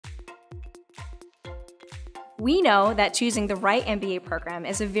We know that choosing the right MBA program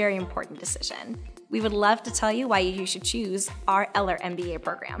is a very important decision. We would love to tell you why you should choose our Eller MBA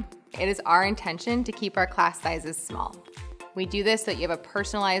program. It is our intention to keep our class sizes small. We do this so that you have a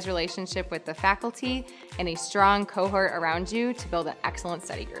personalized relationship with the faculty and a strong cohort around you to build an excellent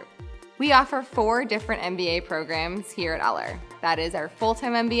study group. We offer 4 different MBA programs here at Eller. That is our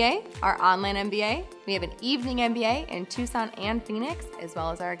full-time MBA, our online MBA, we have an evening MBA in Tucson and Phoenix, as well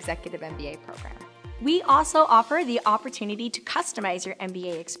as our executive MBA program. We also offer the opportunity to customize your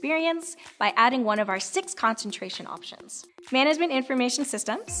MBA experience by adding one of our 6 concentration options: Management Information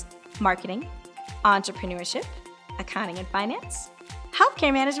Systems, Marketing, Entrepreneurship, Accounting and Finance,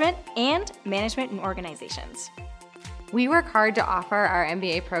 Healthcare Management, and Management in Organizations. We work hard to offer our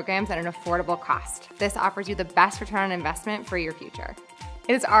MBA programs at an affordable cost. This offers you the best return on investment for your future.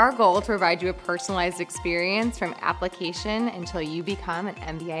 It is our goal to provide you a personalized experience from application until you become an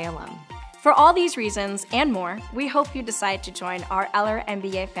MBA alum. For all these reasons and more, we hope you decide to join our Eller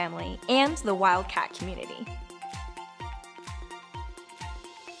MBA family and the Wildcat community.